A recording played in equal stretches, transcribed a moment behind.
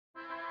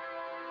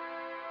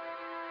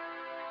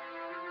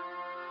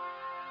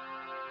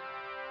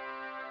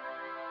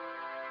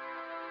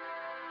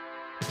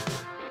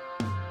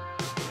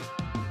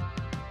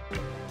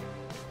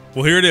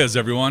Well, here it is,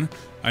 everyone.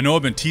 I know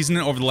I've been teasing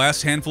it over the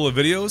last handful of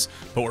videos,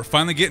 but we're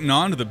finally getting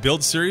on to the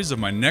build series of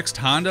my next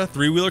Honda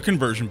three-wheeler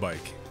conversion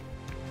bike.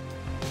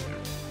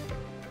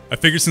 I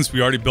figured since we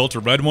already built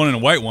a red one and a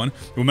white one,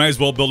 we might as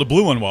well build a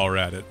blue one while we're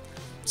at it.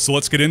 So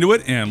let's get into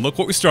it and look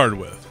what we started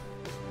with.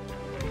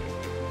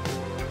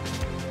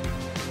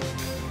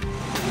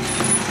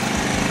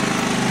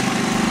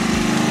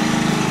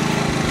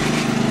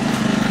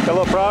 Got a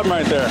little problem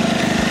right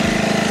there.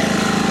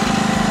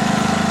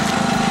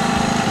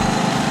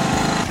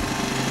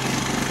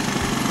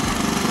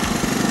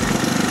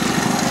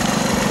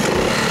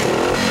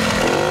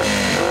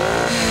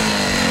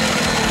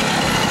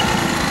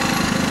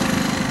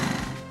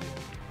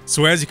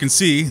 So as you can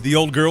see, the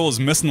old girl is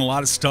missing a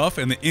lot of stuff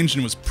and the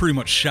engine was pretty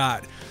much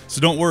shot. So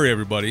don't worry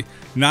everybody,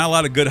 not a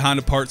lot of good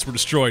Honda parts were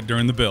destroyed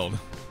during the build.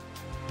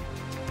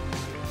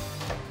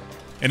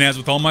 And as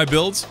with all my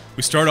builds,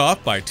 we start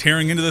off by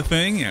tearing into the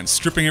thing and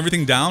stripping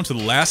everything down to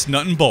the last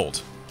nut and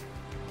bolt.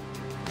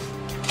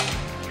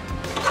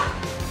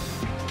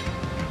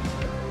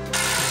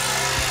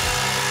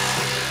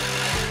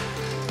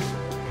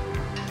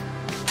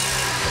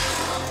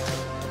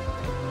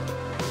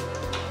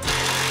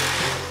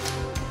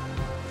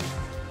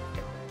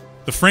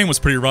 The frame was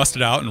pretty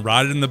rusted out and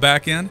rotted in the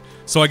back end,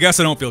 so I guess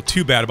I don't feel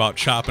too bad about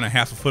chopping a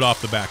half a foot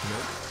off the back of it.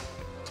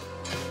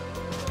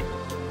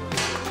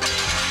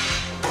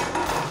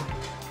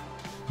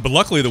 But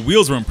luckily the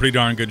wheels were in pretty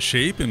darn good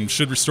shape and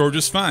should restore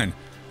just fine.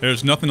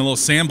 There's nothing a little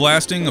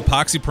sandblasting,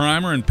 epoxy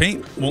primer, and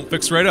paint won't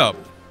fix right up.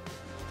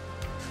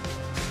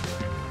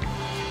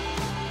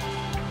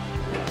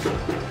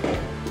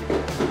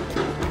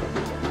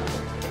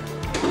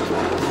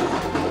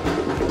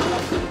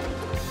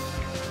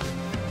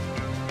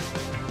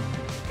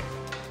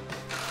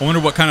 I wonder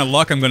what kind of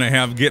luck I'm going to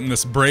have getting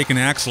this brake and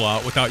axle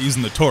out without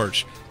using the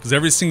torch, because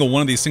every single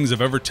one of these things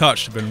I've ever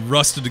touched have been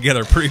rusted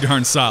together pretty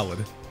darn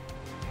solid.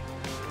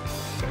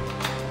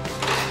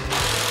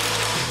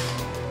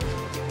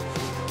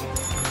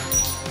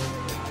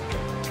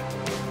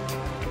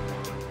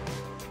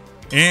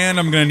 And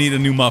I'm going to need a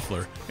new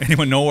muffler.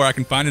 Anyone know where I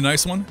can find a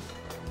nice one?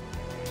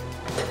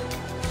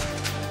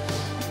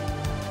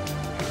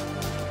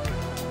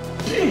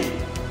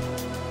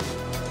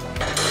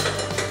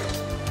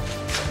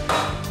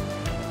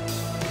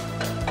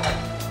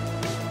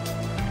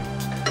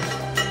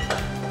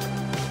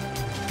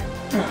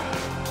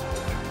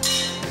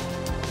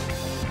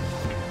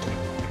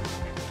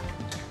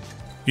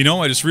 You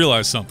know, I just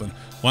realized something.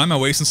 Why am I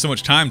wasting so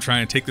much time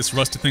trying to take this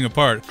rusted thing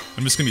apart?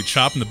 I'm just going to be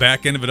chopping the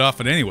back end of it off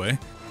it anyway.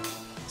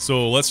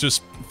 So let's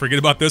just forget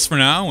about this for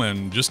now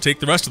and just take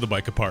the rest of the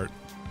bike apart.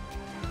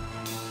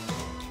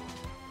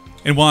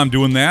 And while I'm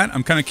doing that,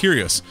 I'm kind of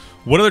curious.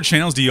 What other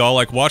channels do y'all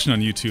like watching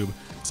on YouTube?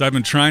 Because I've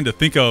been trying to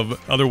think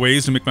of other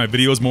ways to make my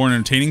videos more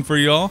entertaining for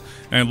y'all.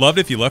 And I'd love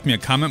it if you left me a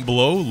comment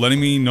below letting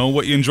me know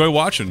what you enjoy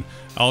watching.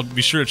 I'll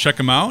be sure to check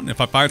them out. And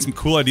if I find some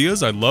cool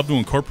ideas, I'd love to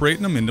incorporate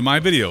them into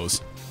my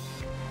videos.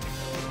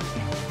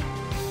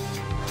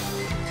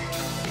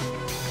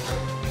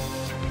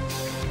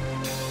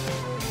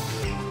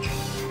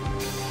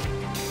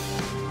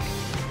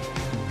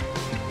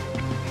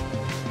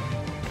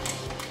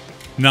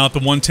 Now that the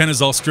 110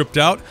 is all stripped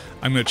out,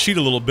 I'm going to cheat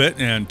a little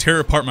bit and tear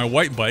apart my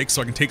white bike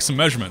so I can take some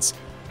measurements.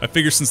 I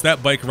figure since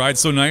that bike rides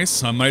so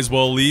nice, I might as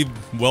well leave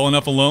well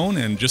enough alone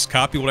and just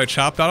copy what I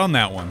chopped out on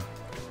that one.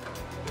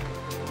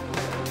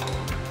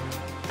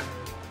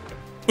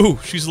 Ooh,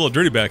 she's a little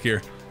dirty back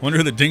here. Wonder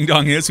who the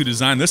ding-dong is who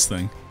designed this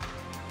thing.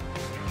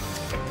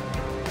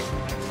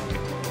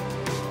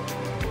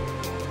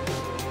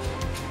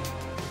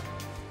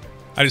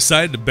 I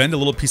decided to bend a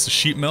little piece of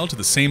sheet metal to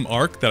the same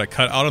arc that I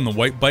cut out on the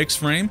white bike's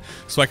frame,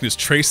 so I can just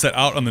trace that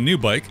out on the new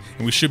bike,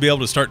 and we should be able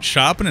to start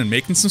chopping and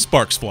making some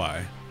sparks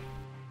fly.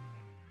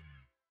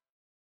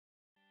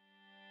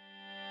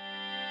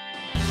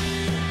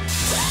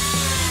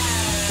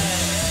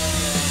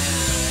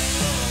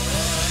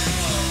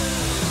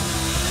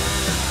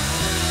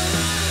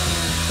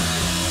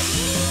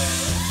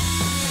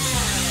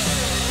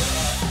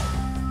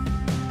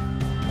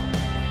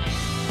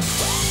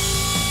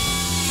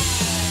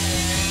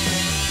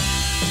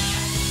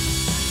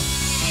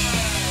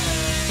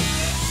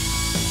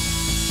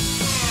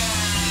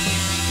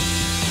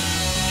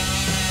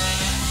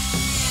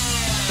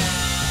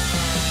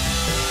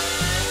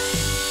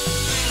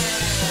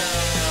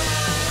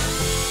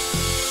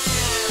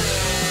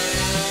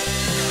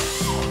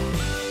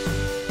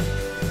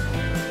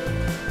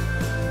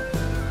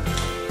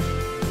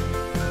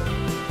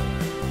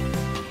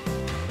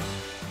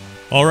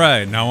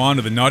 Alright, now on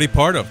to the naughty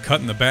part of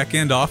cutting the back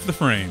end off the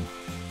frame.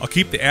 I'll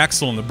keep the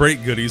axle and the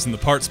brake goodies in the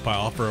parts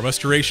pile for a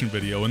restoration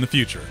video in the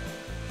future.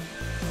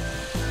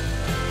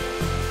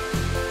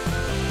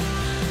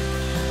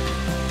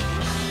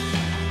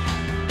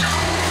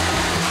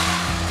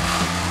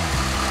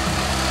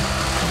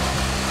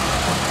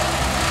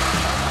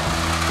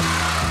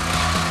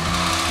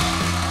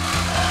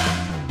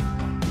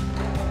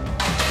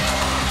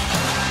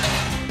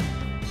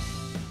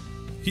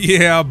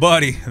 Yeah,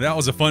 buddy, that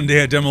was a fun day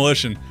at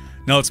demolition.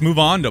 Now let's move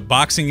on to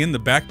boxing in the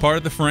back part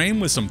of the frame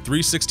with some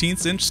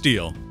 3/16 inch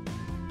steel.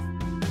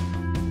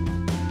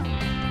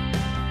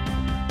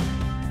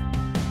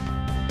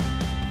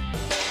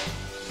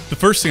 The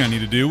first thing I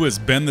need to do is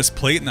bend this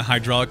plate in the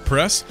hydraulic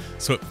press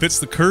so it fits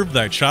the curve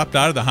that I chopped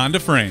out of the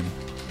Honda frame.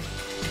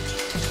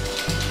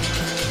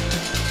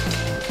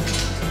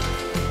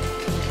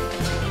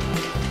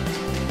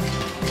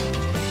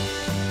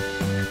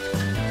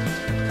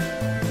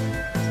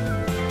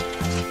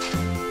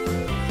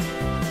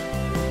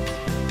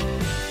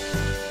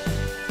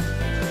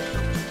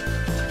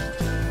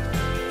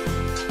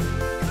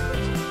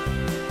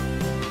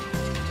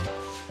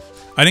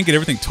 I didn't get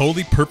everything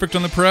totally perfect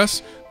on the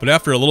press, but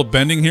after a little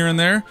bending here and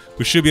there,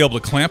 we should be able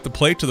to clamp the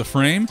plate to the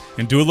frame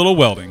and do a little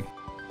welding.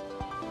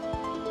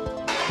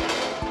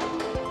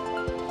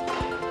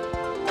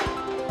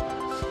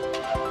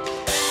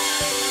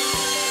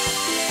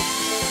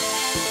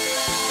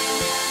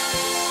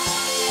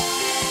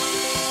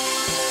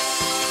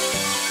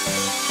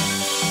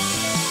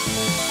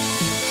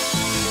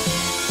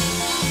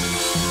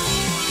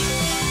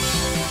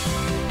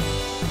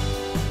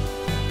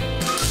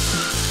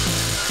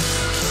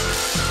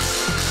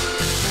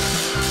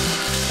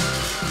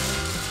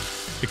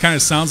 It kind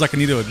of sounds like I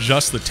need to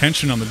adjust the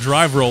tension on the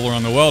drive roller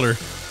on the welder.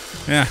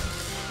 Yeah,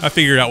 I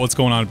figured out what's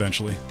going on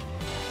eventually.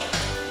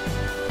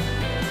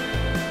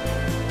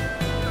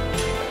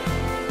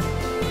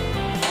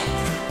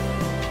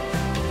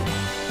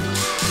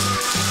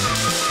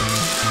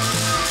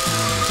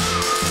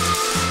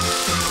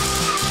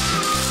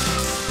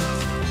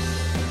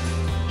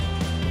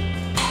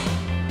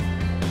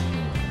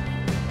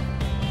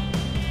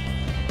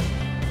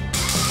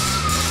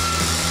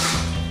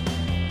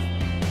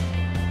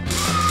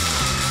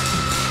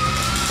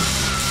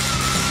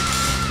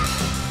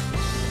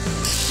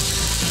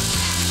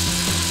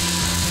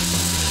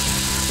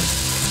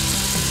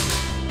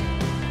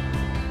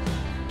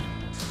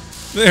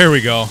 There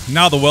we go.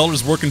 Now the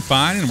welder's working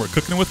fine and we're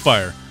cooking it with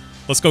fire.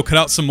 Let's go cut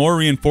out some more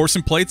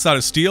reinforcing plates out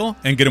of steel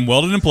and get them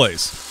welded in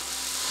place.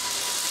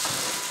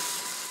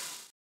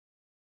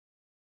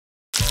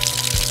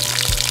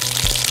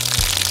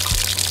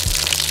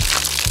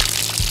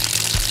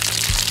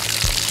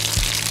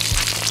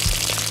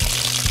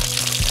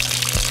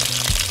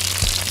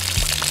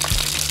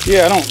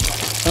 Yeah, I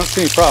don't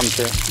see any problems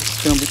here.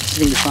 It's gonna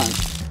be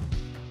fine.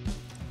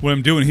 What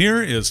I'm doing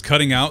here is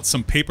cutting out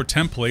some paper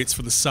templates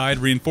for the side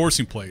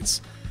reinforcing plates.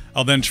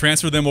 I'll then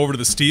transfer them over to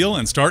the steel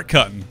and start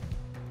cutting.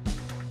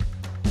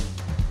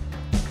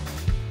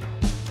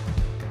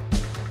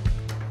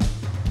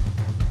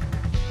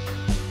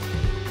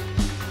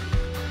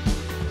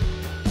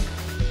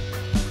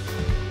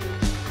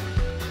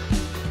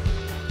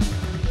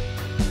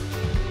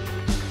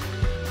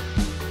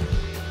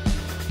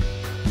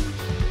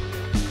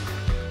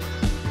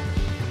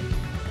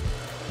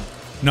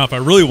 Now, if I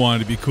really wanted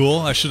to be cool,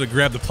 I should have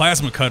grabbed the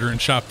plasma cutter and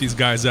chopped these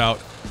guys out.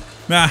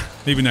 Nah,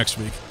 maybe next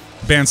week.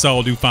 Bandsaw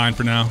will do fine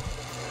for now.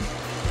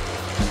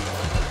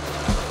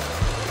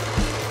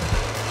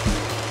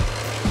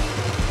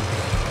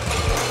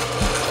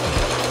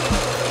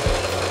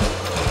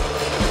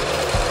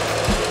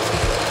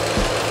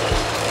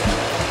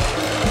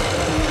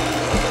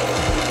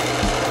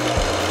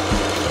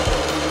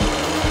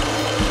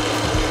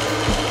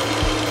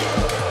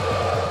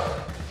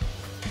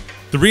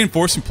 The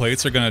reinforcing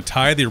plates are going to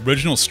tie the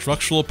original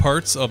structural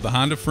parts of the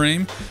Honda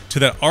frame to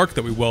that arc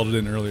that we welded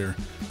in earlier.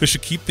 This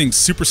should keep things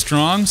super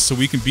strong so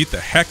we can beat the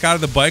heck out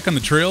of the bike on the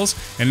trails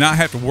and not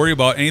have to worry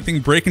about anything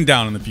breaking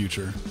down in the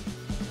future.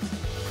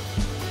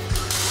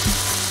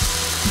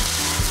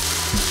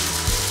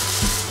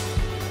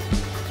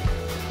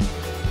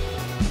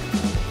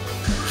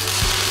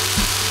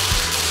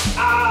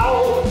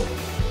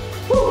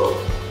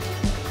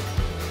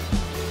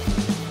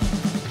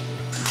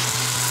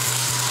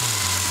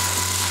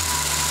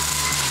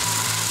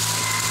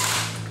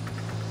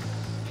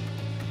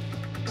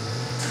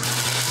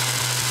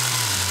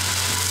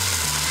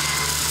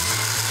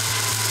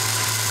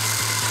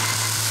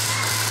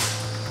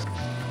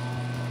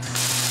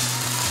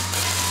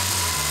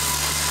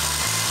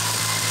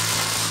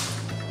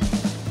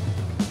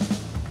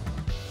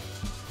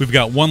 We've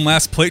got one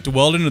last plate to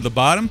weld into the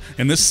bottom,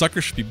 and this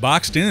sucker should be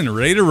boxed in and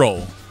ready to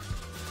roll.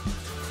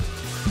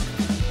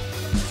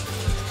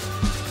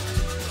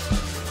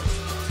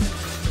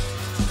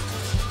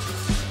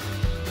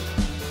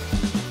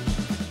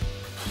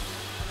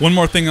 One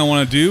more thing I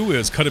want to do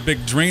is cut a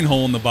big drain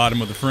hole in the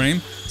bottom of the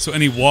frame so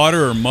any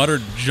water or mud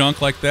or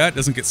junk like that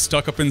doesn't get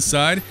stuck up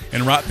inside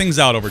and rot things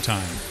out over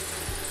time.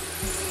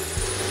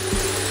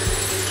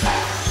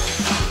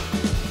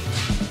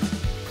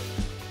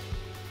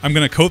 I'm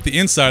going to coat the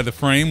inside of the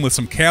frame with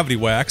some cavity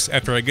wax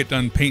after I get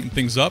done painting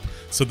things up,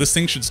 so this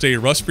thing should stay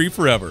rust-free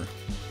forever.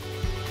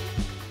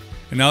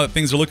 And now that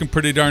things are looking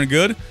pretty darn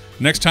good,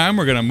 next time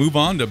we're going to move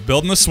on to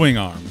building the swing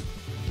arm.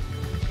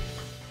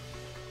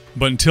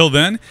 But until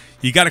then,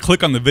 you got to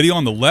click on the video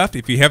on the left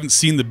if you haven't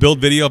seen the build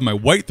video of my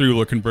white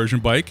three-wheeler conversion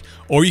bike,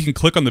 or you can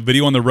click on the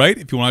video on the right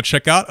if you want to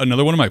check out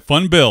another one of my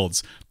fun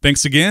builds.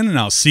 Thanks again, and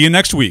I'll see you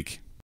next week.